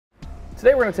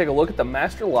Today we're going to take a look at the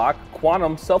Master Lock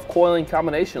Quantum Self-Coiling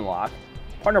Combination Lock,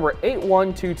 part number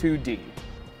 8122D.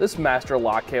 This Master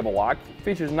Lock cable lock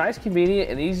features a nice,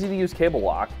 convenient, and easy to use cable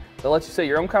lock that lets you set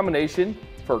your own combination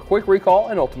for quick recall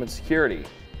and ultimate security.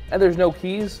 And there's no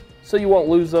keys, so you won't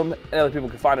lose them and other people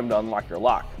can find them to unlock your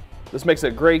lock. This makes it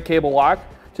a great cable lock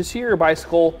to secure your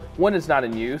bicycle when it's not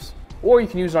in use, or you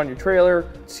can use it on your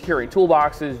trailer, securing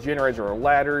toolboxes, generators, or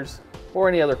ladders, or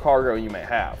any other cargo you may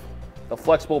have. The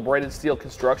flexible braided steel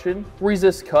construction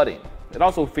resists cutting. It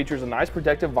also features a nice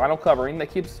protective vinyl covering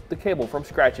that keeps the cable from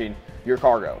scratching your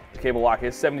cargo. The cable lock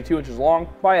is 72 inches long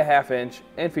by a ½ inch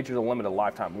and features a limited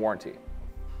lifetime warranty.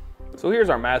 So here's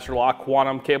our Master Lock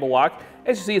Quantum cable lock.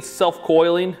 As you see, it's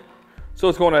self-coiling, so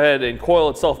it's going ahead and coil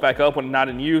itself back up when not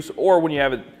in use, or when you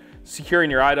have it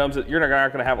securing your items. You're not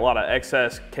going to have a lot of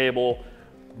excess cable.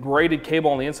 Braided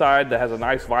cable on the inside that has a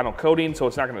nice vinyl coating, so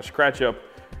it's not going to scratch up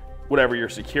whatever you're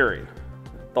securing.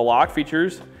 The lock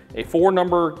features a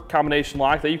 4-number combination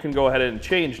lock that you can go ahead and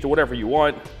change to whatever you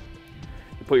want.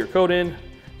 You put your code in,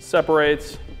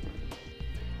 separates.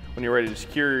 When you're ready to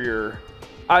secure your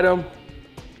item,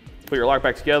 put your lock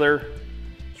back together,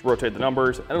 just rotate the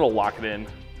numbers, and it'll lock it in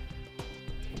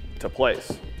to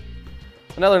place.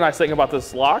 Another nice thing about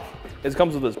this lock is it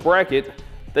comes with this bracket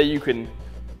that you can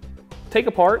take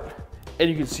apart, and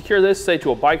you can secure this, say,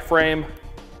 to a bike frame.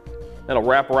 That'll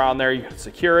wrap around there, you can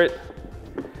secure it.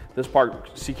 This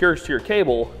part secures to your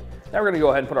cable. Now we're gonna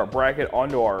go ahead and put our bracket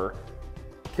onto our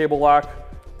cable lock.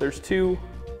 There's 2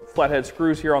 flathead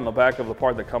screws here on the back of the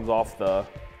part that comes off the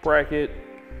bracket.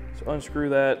 So unscrew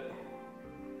that.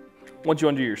 Once you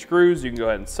undo your screws, you can go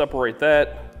ahead and separate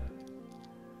that.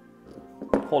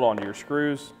 Hold on to your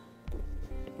screws.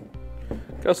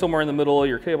 Go somewhere in the middle of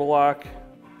your cable lock.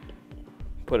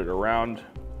 Put it around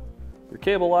your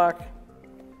cable lock.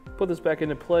 Put this back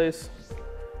into place,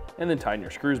 and then tighten your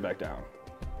screws back down.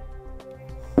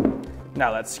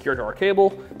 Now that's secured to our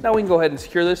cable. Now we can go ahead and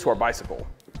secure this to our bicycle.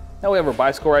 Now we have our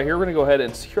bicycle right here. We're gonna go ahead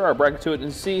and secure our bracket to it,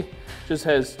 and see, it just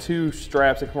has 2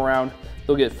 straps that come around.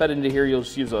 They'll get fed into here. You'll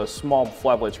just use a small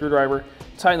flat blade screwdriver,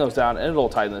 tighten those down, and it'll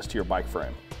tighten this to your bike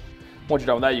frame. Once you're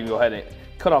done with that, you can go ahead and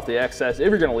cut off the excess if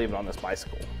you're gonna leave it on this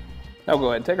bicycle. Now we'll go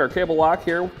ahead and take our cable lock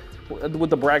here with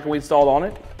the bracket we installed on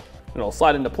it, and it'll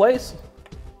slide into place.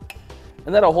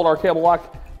 And that'll hold our cable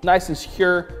lock nice and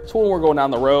secure, so when we're going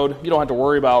down the road, you don't have to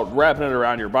worry about wrapping it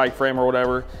around your bike frame or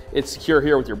whatever. It's secure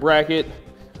here with your bracket.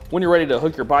 When you're ready to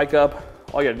hook your bike up,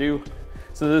 all you gotta do,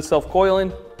 since it is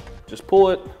self-coiling, just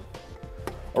pull it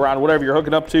around whatever you're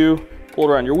hooking up to, pull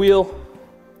it around your wheel.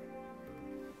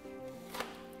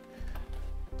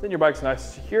 Then your bike's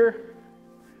nice and secure.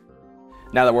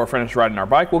 Now that we're finished riding our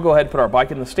bike, we'll go ahead and put our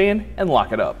bike in the stand and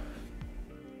lock it up.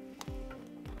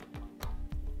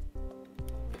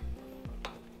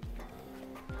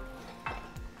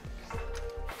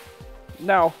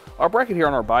 Now, our bracket here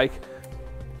on our bike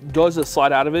does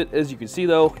slide out of it. As you can see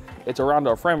though, it's around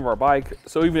our frame of our bike,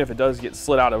 so even if it does get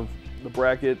slid out of the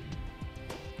bracket,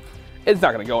 it's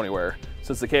not gonna go anywhere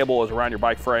since the cable is around your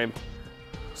bike frame.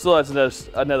 So that's just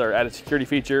another added security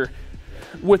feature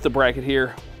with the bracket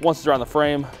here. Once it's around the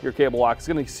frame, your cable lock is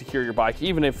gonna secure your bike,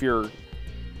 even if your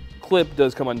clip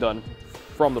does come undone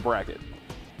from the bracket.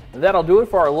 And that'll do it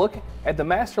for our look at the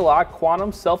Master Lock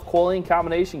Quantum Self-Coiling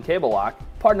Combination Cable Lock,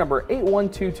 part number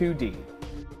 8122D.